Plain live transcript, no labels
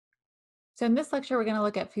So in this lecture, we're going to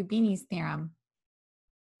look at Fubini's theorem,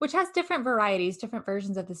 which has different varieties, different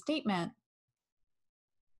versions of the statement.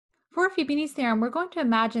 For Fubini's theorem, we're going to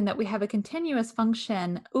imagine that we have a continuous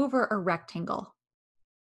function over a rectangle.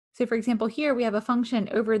 So for example, here we have a function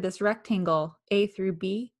over this rectangle, a through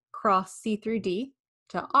b cross c through d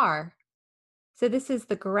to r. So this is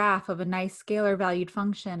the graph of a nice scalar valued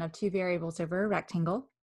function of two variables over a rectangle.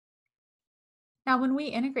 Now, when we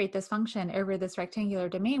integrate this function over this rectangular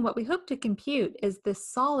domain, what we hope to compute is this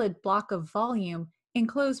solid block of volume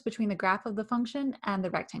enclosed between the graph of the function and the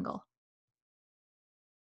rectangle.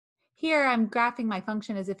 Here, I'm graphing my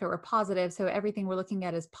function as if it were positive, so everything we're looking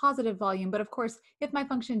at is positive volume, but of course, if my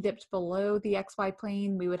function dipped below the xy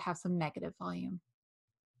plane, we would have some negative volume.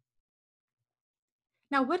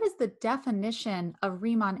 Now, what is the definition of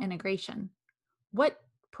Riemann integration? What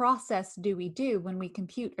process do we do when we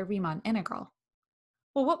compute a Riemann integral?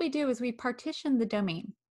 Well, what we do is we partition the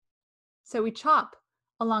domain. So we chop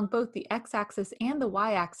along both the x-axis and the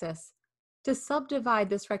y-axis to subdivide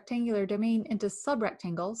this rectangular domain into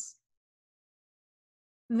subrectangles.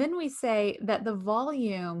 Then we say that the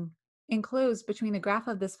volume enclosed between the graph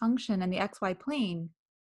of this function and the xy plane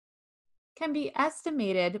can be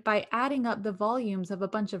estimated by adding up the volumes of a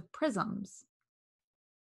bunch of prisms.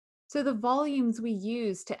 So the volumes we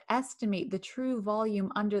use to estimate the true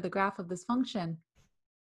volume under the graph of this function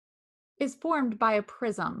is formed by a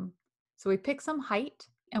prism. So we pick some height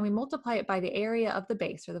and we multiply it by the area of the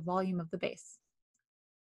base, or the volume of the base.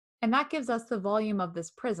 And that gives us the volume of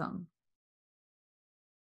this prism.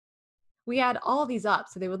 We add all these up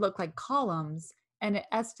so they would look like columns, and it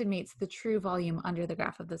estimates the true volume under the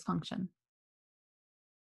graph of this function.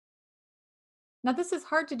 Now this is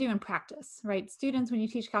hard to do in practice, right? Students, when you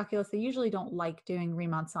teach calculus, they usually don't like doing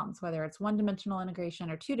Riemann sums, whether it's one-dimensional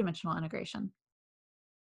integration or two-dimensional integration.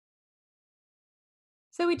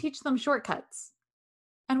 So we teach them shortcuts.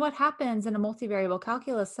 And what happens in a multivariable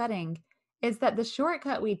calculus setting is that the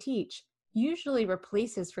shortcut we teach usually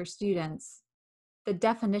replaces for students the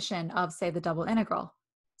definition of, say, the double integral.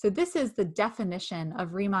 So this is the definition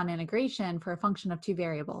of Riemann integration for a function of two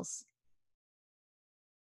variables.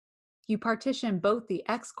 You partition both the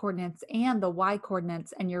x coordinates and the y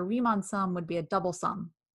coordinates, and your Riemann sum would be a double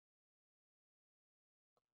sum.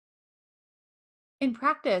 In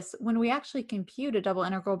practice, when we actually compute a double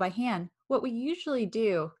integral by hand, what we usually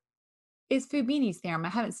do is Fubini's theorem. I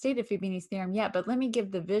haven't stated Fubini's theorem yet, but let me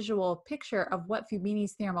give the visual picture of what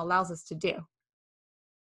Fubini's theorem allows us to do.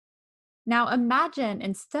 Now imagine,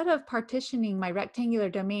 instead of partitioning my rectangular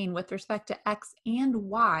domain with respect to x and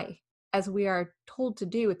y, as we are told to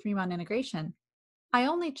do with Riemann integration, I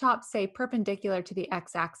only chop, say, perpendicular to the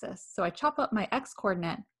x-axis. So I chop up my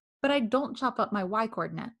x-coordinate, but I don't chop up my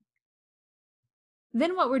y-coordinate.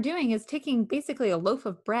 Then what we're doing is taking basically a loaf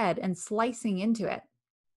of bread and slicing into it.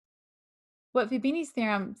 What Fubini's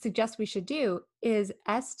theorem suggests we should do is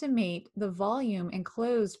estimate the volume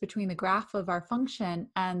enclosed between the graph of our function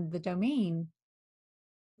and the domain,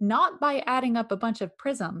 not by adding up a bunch of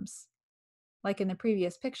prisms, like in the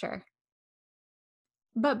previous picture,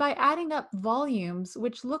 but by adding up volumes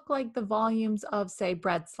which look like the volumes of, say,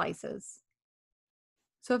 bread slices.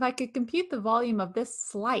 So if I could compute the volume of this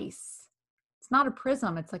slice, it's not a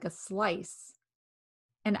prism, it's like a slice,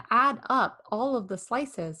 and add up all of the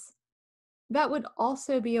slices, that would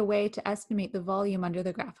also be a way to estimate the volume under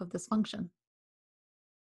the graph of this function.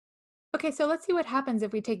 Okay, so let's see what happens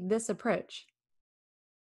if we take this approach.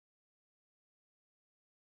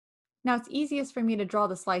 Now it's easiest for me to draw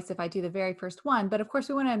the slice if I do the very first one, but of course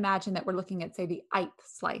we want to imagine that we're looking at, say, the ith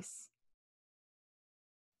slice.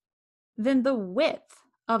 Then the width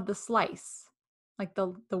of the slice, like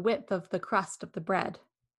the width of the crust of the bread,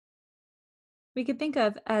 we could think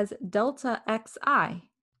of as delta xi.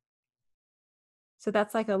 So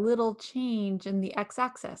that's like a little change in the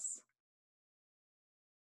x-axis.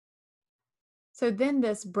 So then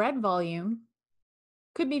this bread volume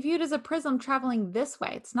could be viewed as a prism traveling this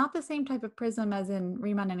way. It's not the same type of prism as in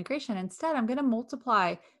Riemann integration. Instead, I'm going to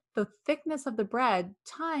multiply the thickness of the bread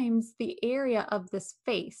times the area of this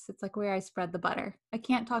face. It's like where I spread the butter. I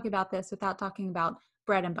can't talk about this without talking about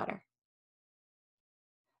bread and butter.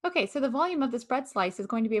 Okay, so the volume of this bread slice is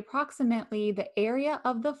going to be approximately the area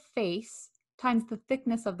of the face times the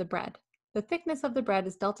thickness of the bread. The thickness of the bread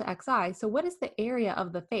is delta xi, so what is the area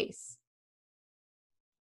of the face?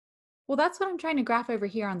 Well, that's what I'm trying to graph over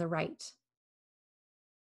here on the right.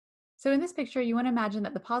 So in this picture, you want to imagine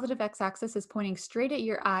that the positive x-axis is pointing straight at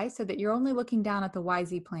your eye so that you're only looking down at the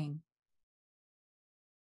yz plane.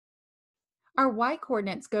 Our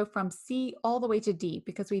y-coordinates go from C all the way to D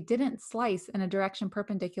because we didn't slice in a direction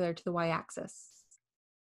perpendicular to the y-axis.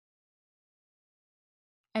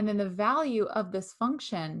 And then the value of this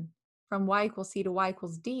function from y equals c to y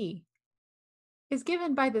equals d is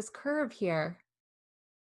given by this curve here.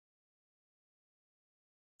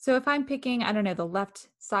 So if I'm picking, I don't know, the left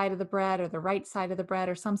side of the bread or the right side of the bread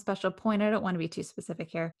or some special point, I don't want to be too specific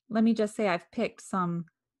here. Let me just say I've picked some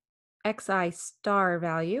xi star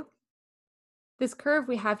value. This curve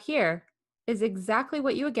we have here is exactly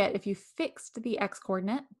what you would get if you fixed the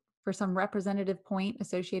x-coordinate for some representative point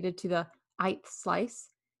associated to the ith slice.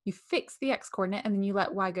 You fix the x-coordinate and then you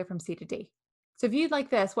let y go from c to d. So viewed like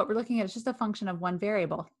this, what we're looking at is just a function of one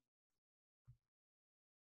variable.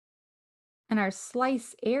 And our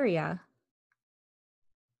slice area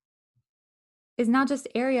is now just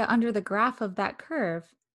area under the graph of that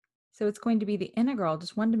curve. So it's going to be the integral,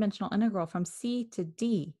 just one-dimensional integral from c to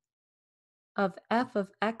d of f of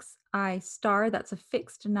xi star, that's a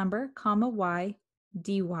fixed number, comma y,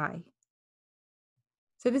 dy.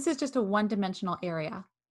 So this is just a one-dimensional area.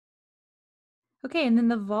 Okay, and then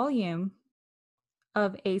the volume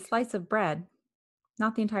of a slice of bread,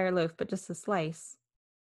 not the entire loaf, but just a slice,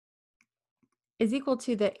 is equal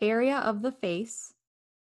to the area of the face.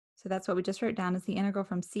 So that's what we just wrote down as the integral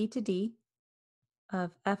from c to d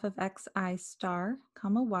of f of xi star,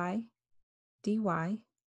 comma y, dy.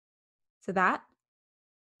 So that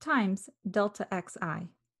times delta xi.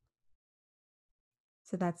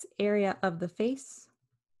 So that's area of the face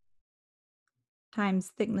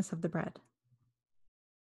times thickness of the bread.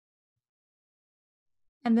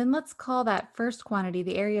 And then let's call that first quantity,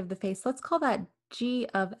 the area of the face, let's call that g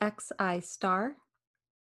of xi star.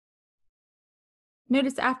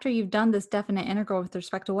 Notice after you've done this definite integral with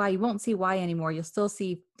respect to y, you won't see y anymore. You'll still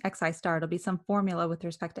see xi star. It'll be some formula with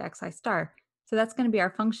respect to xi star. So that's going to be our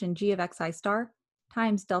function g of xi star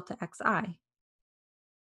times delta xi.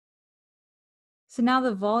 So now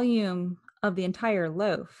the volume of the entire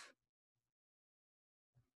loaf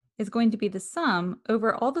is going to be the sum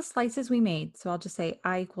over all the slices we made. So I'll just say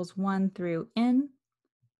I equals 1 through n.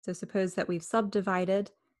 So suppose that we've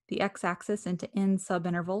subdivided the x-axis into n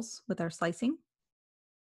subintervals with our slicing.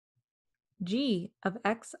 G of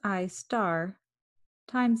xi star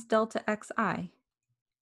times delta xi.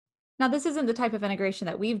 Now this isn't the type of integration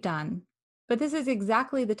that we've done, but this is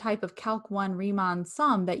exactly the type of Calc 1 Riemann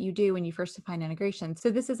sum that you do when you first define integration.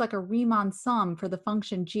 So this is like a Riemann sum for the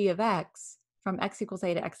function g of x from x equals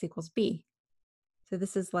a to x equals b. So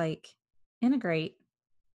this is like integrate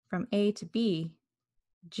from a to b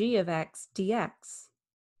g of x dx.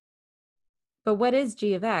 But what is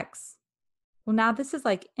g of x? Well, now this is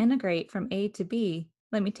like integrate from a to b.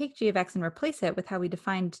 Let me take g of x and replace it with how we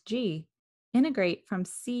defined g. Integrate from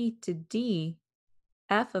c to d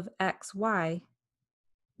f of xy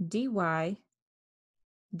dy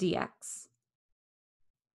dx.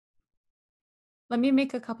 Let me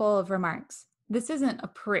make a couple of remarks. This isn't a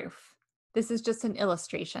proof. This is just an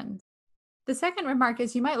illustration. The second remark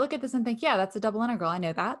is you might look at this and think, yeah, that's a double integral. I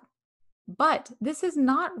know that. But this is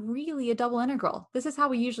not really a double integral. This is how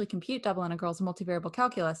we usually compute double integrals in multivariable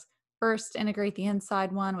calculus. First, integrate the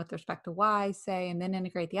inside one with respect to y, say, and then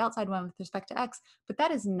integrate the outside one with respect to x. But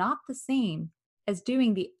that is not the same as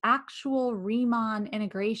doing the actual Riemann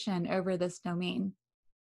integration over this domain.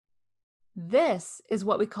 This is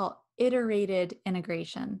what we call iterated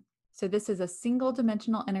integration. So this is a single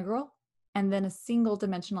dimensional integral and then a single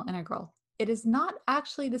dimensional integral. It is not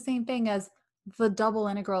actually the same thing as the double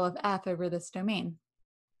integral of f over this domain,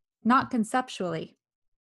 not conceptually.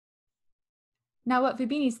 Now what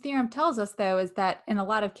Fubini's theorem tells us though is that in a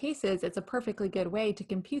lot of cases it's a perfectly good way to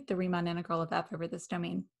compute the Riemann integral of f over this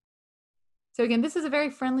domain. So again, this is a very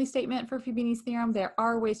friendly statement for Fubini's theorem. There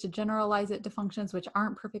are ways to generalize it to functions which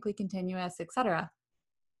aren't perfectly continuous, etc.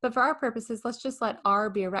 But for our purposes, let's just let R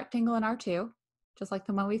be a rectangle in R2, just like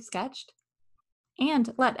the one we've sketched,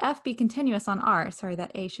 and let f be continuous on R. Sorry,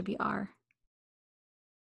 that A should be R.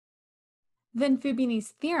 Then Fubini's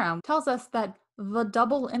theorem tells us that the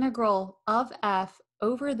double integral of f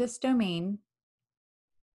over this domain,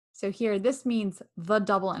 so here this means the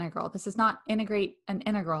double integral. This is not integrate an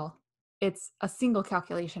integral. It's a single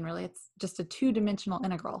calculation, really. It's just a two-dimensional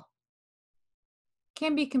integral.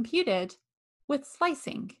 Can be computed with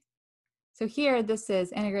slicing. So here this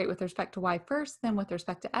is integrate with respect to y first, then with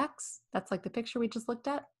respect to x. That's like the picture we just looked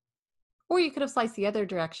at. Or you could have sliced the other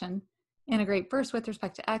direction. Integrate first with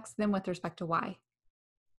respect to x, then with respect to y.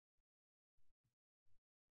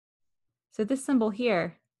 So this symbol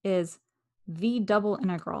here is the double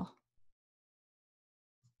integral.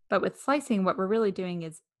 But with slicing, what we're really doing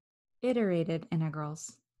is iterated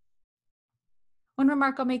integrals. One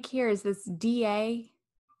remark I'll make here is this dA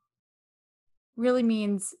really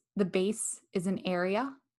means the base is an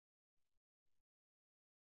area.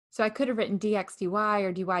 So I could have written dx dy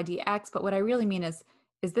or dy dx, but what I really mean is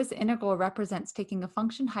this integral represents taking a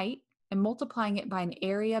function height and multiplying it by an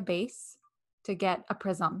area base to get a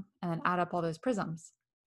prism, and then add up all those prisms.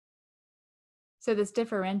 So this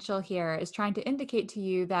differential here is trying to indicate to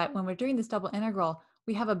you that when we're doing this double integral,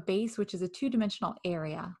 we have a base which is a two-dimensional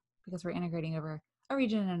area because we're integrating over a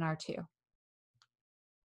region in R2.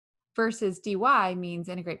 Versus dy means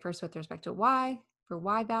integrate first with respect to y for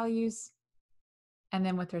y values, and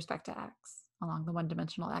then with respect to x along the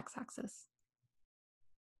one-dimensional x-axis.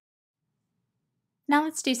 Now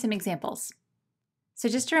let's do some examples. So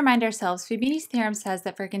just to remind ourselves, Fubini's theorem says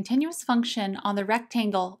that for a continuous function on the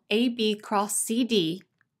rectangle AB cross CD,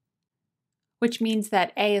 which means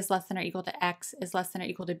that A is less than or equal to X is less than or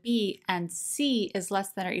equal to B, and C is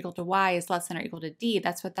less than or equal to Y is less than or equal to D,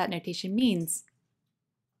 that's what that notation means.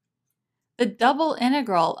 The double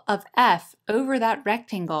integral of F over that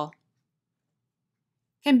rectangle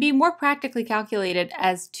can be more practically calculated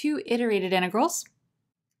as two iterated integrals.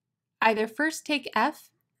 Either first take F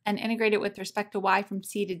and integrate it with respect to Y from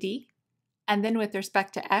C to D, and then with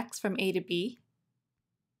respect to X from A to B,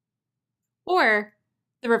 or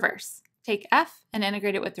the reverse. Take F and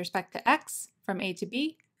integrate it with respect to X from A to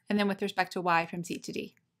B, and then with respect to Y from C to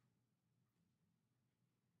D.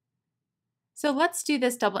 So let's do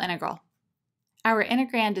this double integral. Our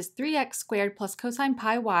integrand is 3x squared plus cosine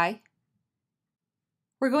pi y.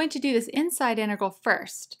 We're going to do this inside integral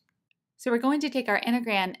first. So we're going to take our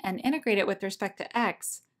integrand and integrate it with respect to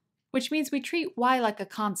x, which means we treat y like a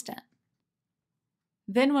constant.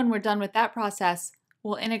 Then when we're done with that process,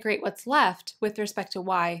 we'll integrate what's left with respect to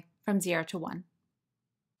y from 0 to 1.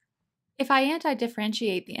 If I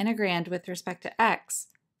antidifferentiate the integrand with respect to x,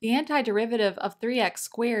 the antiderivative of 3x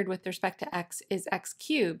squared with respect to x is x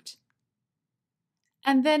cubed.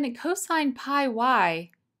 And then cosine pi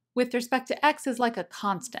y with respect to x is like a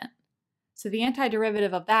constant. So the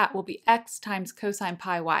antiderivative of that will be x times cosine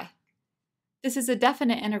pi y. This is a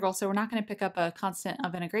definite integral, so we're not going to pick up a constant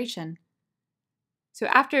of integration. So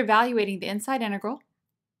after evaluating the inside integral,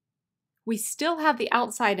 we still have the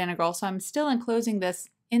outside integral, so I'm still enclosing this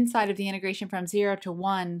inside of the integration from 0 to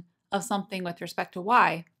 1 of something with respect to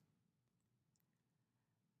y.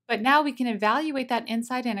 But now we can evaluate that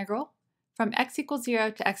inside integral from x equals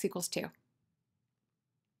 0 to x equals 2.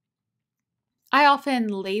 I often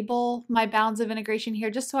label my bounds of integration here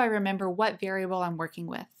just so I remember what variable I'm working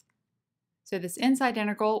with. So this inside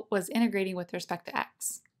integral was integrating with respect to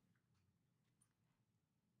x.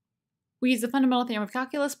 We use the fundamental theorem of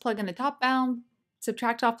calculus, plug in the top bound,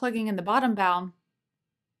 subtract off plugging in the bottom bound.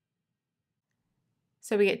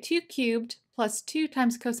 So we get 2 cubed plus 2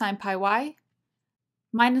 times cosine pi y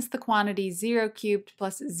minus the quantity 0 cubed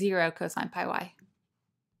plus 0 cosine pi y.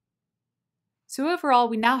 So overall,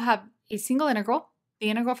 we now have a single integral, the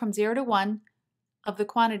integral from 0 to 1, of the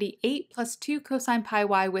quantity 8 plus 2 cosine pi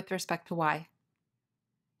y with respect to y.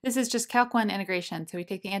 This is just Calc 1 integration, so we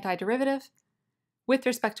take the antiderivative. With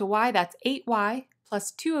respect to y, that's 8y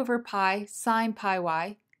plus 2 over pi sine pi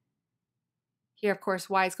y. Here, of course,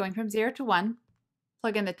 y is going from 0 to 1.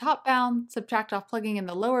 Plug in the top bound, subtract off plugging in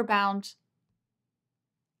the lower bound,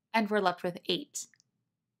 and we're left with 8.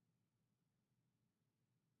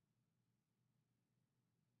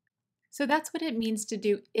 So that's what it means to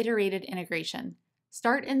do iterated integration.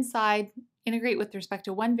 Start inside, integrate with respect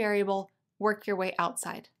to one variable, work your way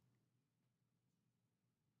outside.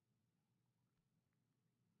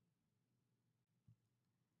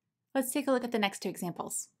 Let's take a look at the next two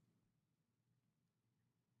examples.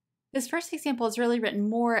 This first example is really written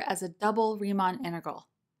more as a double Riemann integral.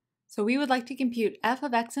 So we would like to compute f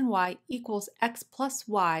of x and y equals x plus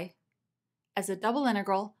y as a double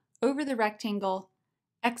integral over the rectangle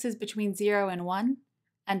x is between 0 and 1,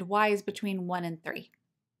 and y is between 1 and 3.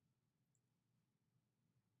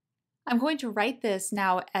 I'm going to write this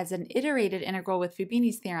now as an iterated integral with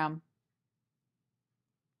Fubini's theorem.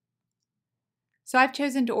 So I've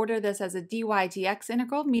chosen to order this as a dy dx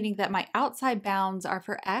integral, meaning that my outside bounds are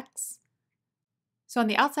for x. So on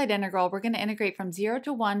the outside integral, we're going to integrate from 0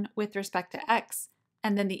 to 1 with respect to x,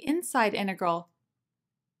 and then the inside integral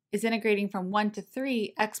is integrating from 1 to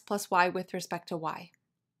 3 x plus y with respect to y.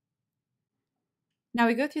 Now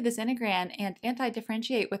we go through this integrand and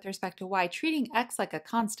anti-differentiate with respect to y, treating x like a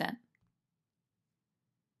constant.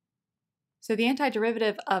 So the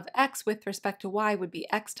antiderivative of x with respect to y would be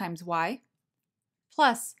x times y,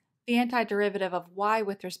 plus the antiderivative of y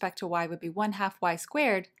with respect to y would be 1/2 y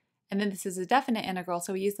squared, and then this is a definite integral,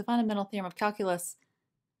 so we use the fundamental theorem of calculus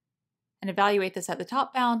and evaluate this at the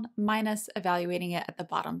top bound minus evaluating it at the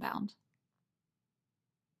bottom bound.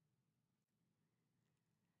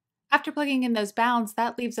 After plugging in those bounds,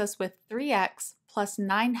 that leaves us with 3x plus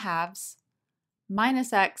 9 halves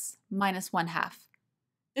minus x minus 1 half.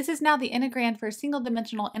 This is now the integrand for a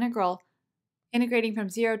single-dimensional integral integrating from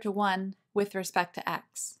 0 to 1 with respect to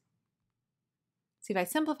x. So if I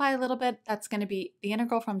simplify a little bit, that's going to be the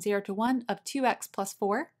integral from 0 to 1 of 2x plus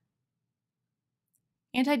 4.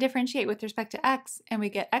 Anti-differentiate with respect to x, and we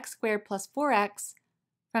get x squared plus 4x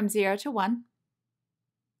from 0 to 1.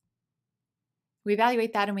 We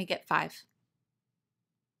evaluate that and we get 5.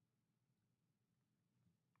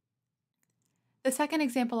 The second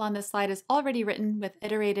example on this slide is already written with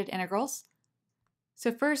iterated integrals.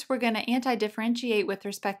 So first we're going to anti-differentiate with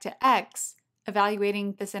respect to x,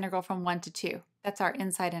 evaluating this integral from 1 to 2. That's our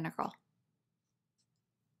inside integral.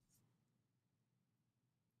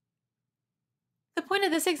 The point of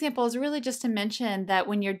this example is really just to mention that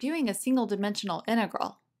when you're doing a single-dimensional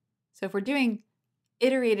integral, so if we're doing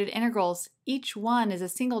iterated integrals, each one is a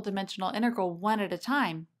single-dimensional integral one at a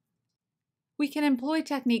time, we can employ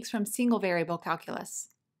techniques from single-variable calculus.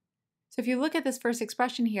 So if you look at this first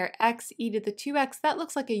expression here, x e to the 2x, that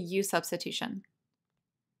looks like a u substitution.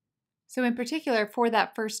 So in particular, for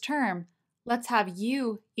that first term, let's have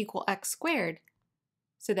u equal x squared,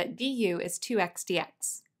 so that du is 2x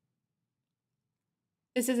dx.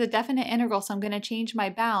 This is a definite integral, so I'm going to change my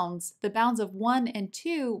bounds. The bounds of 1 and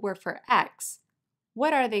 2 were for x.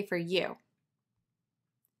 What are they for u?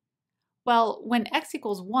 Well, when x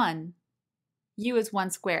equals 1, u is 1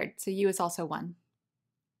 squared, so u is also 1.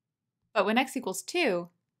 But when x equals 2,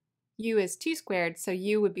 u is 2 squared, so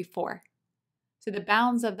u would be 4. So the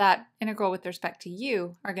bounds of that integral with respect to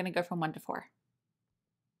u are going to go from 1 to 4.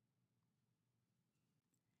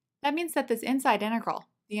 That means that this inside integral,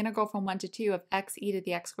 the integral from 1 to 2 of x e to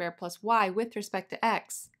the x squared plus y with respect to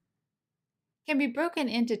x, can be broken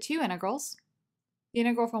into two integrals, the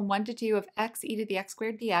integral from 1 to 2 of x e to the x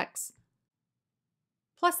squared dx,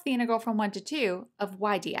 plus the integral from 1 to 2 of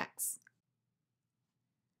y dx.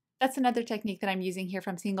 That's another technique that I'm using here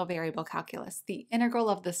from single variable calculus. The integral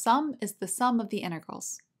of the sum is the sum of the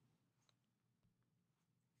integrals.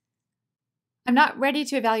 I'm not ready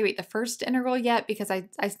to evaluate the first integral yet because I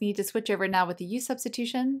need to switch over now with the u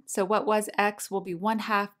substitution. So what was x will be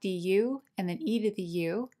 1/2 du and then e to the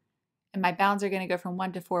u. And my bounds are going to go from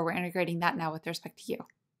 1 to 4. We're integrating that now with respect to u.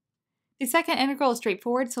 The second integral is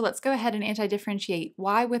straightforward, so let's go ahead and anti-differentiate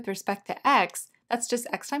y with respect to x. That's just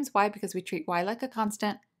x times y because we treat y like a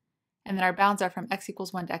constant. And then our bounds are from x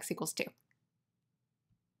equals 1 to x equals 2.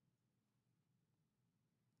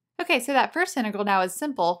 Okay, so that first integral now is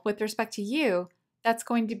simple. With respect to u, that's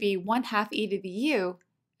going to be 1/2 e to the u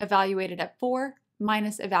evaluated at 4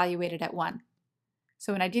 minus evaluated at 1.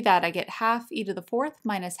 So when I do that, I get 1/2 e to the 4th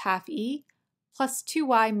minus 1/2 e plus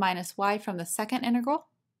 2y minus y from the second integral.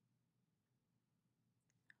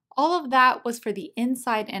 All of that was for the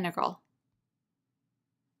inside integral.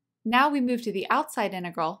 Now we move to the outside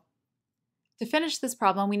integral. To finish this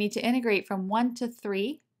problem, we need to integrate from 1 to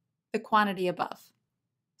 3, the quantity above.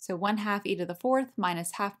 So 1/2 e to the 4th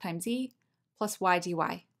minus 1/2 times e plus y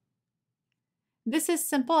dy. This is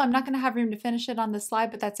simple. I'm not going to have room to finish it on this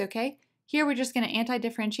slide, but that's okay. Here we're just going to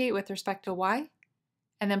anti-differentiate with respect to y,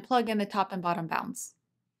 and then plug in the top and bottom bounds.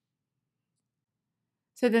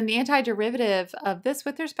 So then the antiderivative of this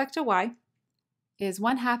with respect to y is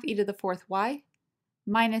 1/2 e to the 4th y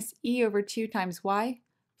minus e over 2 times y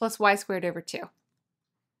plus y squared over 2.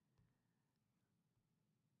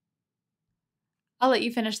 I'll let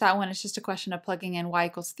you finish that one. It's just a question of plugging in y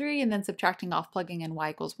equals 3 and then subtracting off plugging in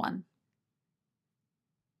y equals 1.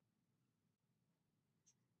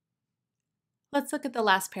 Let's look at the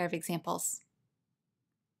last pair of examples.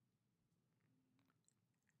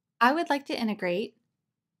 I would like to integrate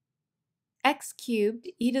x cubed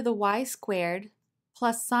e to the y squared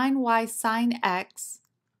plus sine y sine x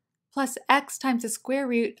plus x times the square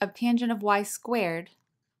root of tangent of y squared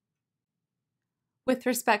with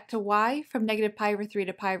respect to y from negative pi over 3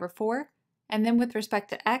 to pi over 4, and then with respect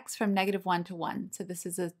to x from negative 1 to 1. So this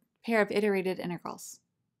is a pair of iterated integrals.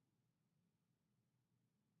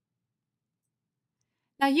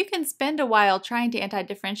 Now you can spend a while trying to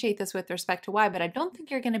anti-differentiate this with respect to y, but I don't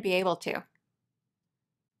think you're going to be able to.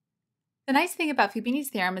 The nice thing about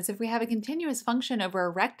Fubini's theorem is if we have a continuous function over a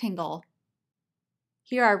rectangle,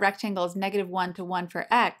 here our rectangle is negative 1 to 1 for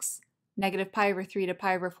x, negative pi over 3 to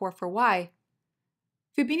pi over 4 for y,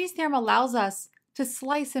 Fubini's theorem allows us to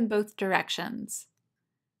slice in both directions.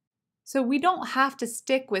 So we don't have to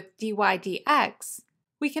stick with dy dx.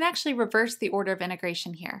 We can actually reverse the order of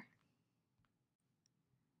integration here.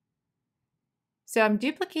 So I'm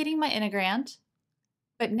duplicating my integrand,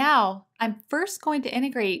 but now I'm first going to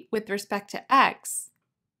integrate with respect to x,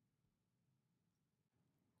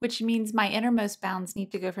 which means my innermost bounds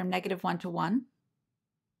need to go from -1 to 1.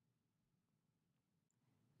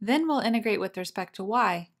 Then we'll integrate with respect to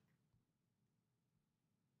y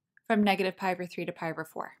from -π/3 to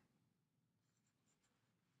π/4.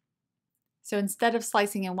 So instead of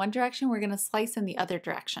slicing in one direction, we're going to slice in the other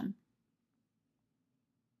direction.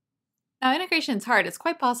 Now integration is hard. It's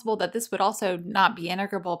quite possible that this would also not be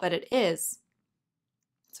integrable, but it is.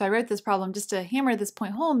 So I wrote this problem just to hammer this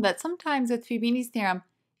point home that sometimes with Fubini's theorem,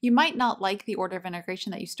 you might not like the order of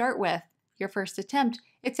integration that you start with your first attempt.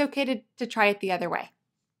 It's okay to try it the other way.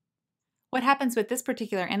 What happens with this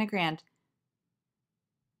particular integrand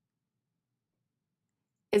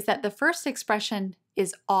is that the first expression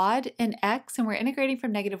is odd in x, and we're integrating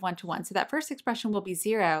from -1 to 1. So that first expression will be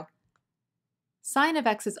 0. Sine of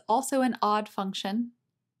x is also an odd function,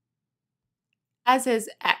 as is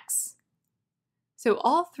x. So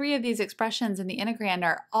all three of these expressions in the integrand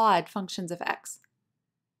are odd functions of x.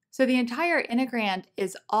 So the entire integrand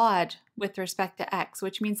is odd with respect to x,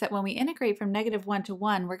 which means that when we integrate from -1 to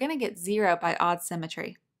 1, we're going to get 0 by odd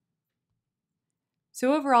symmetry.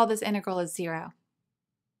 So overall, this integral is 0.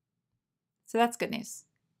 So that's good news.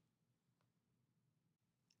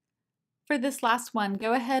 For this last one,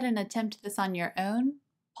 go ahead and attempt this on your own.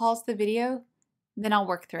 Pause the video, then I'll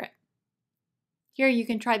work through it. Here you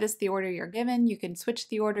can try this the order you're given. You can switch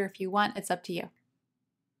the order if you want. It's up to you.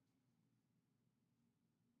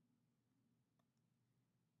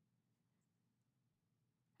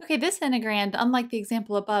 Okay, this integrand, unlike the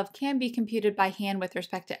example above, can be computed by hand with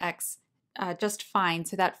respect to x just fine.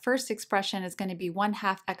 So that first expression is going to be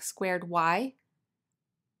 1/2 x squared y.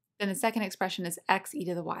 Then the second expression is x e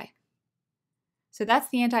to the y. So that's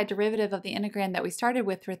the antiderivative of the integrand that we started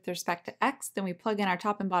with respect to x. Then we plug in our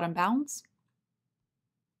top and bottom bounds.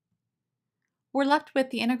 We're left with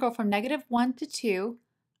the integral from -1 to 2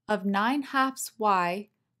 of 9/2 y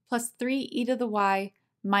plus 3 e to the y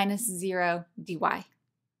minus 0 dy.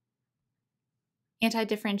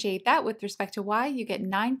 Anti-differentiate that with respect to y, you get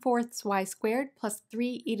 9/4 y squared plus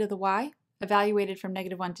 3 e to the y, evaluated from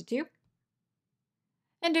 -1 to 2.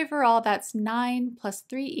 And overall, that's 9 plus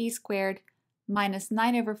 3e squared minus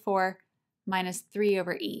 9/4 minus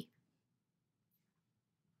 3/e.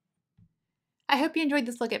 I hope you enjoyed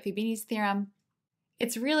this look at Fubini's theorem.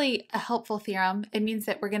 It's really a helpful theorem. It means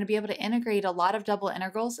that we're going to be able to integrate a lot of double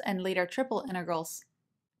integrals and later triple integrals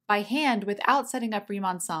by hand without setting up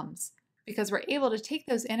Riemann sums, because we're able to take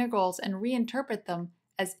those integrals and reinterpret them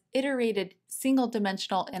as iterated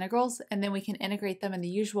single-dimensional integrals, and then we can integrate them in the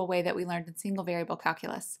usual way that we learned in single variable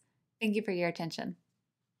calculus. Thank you for your attention.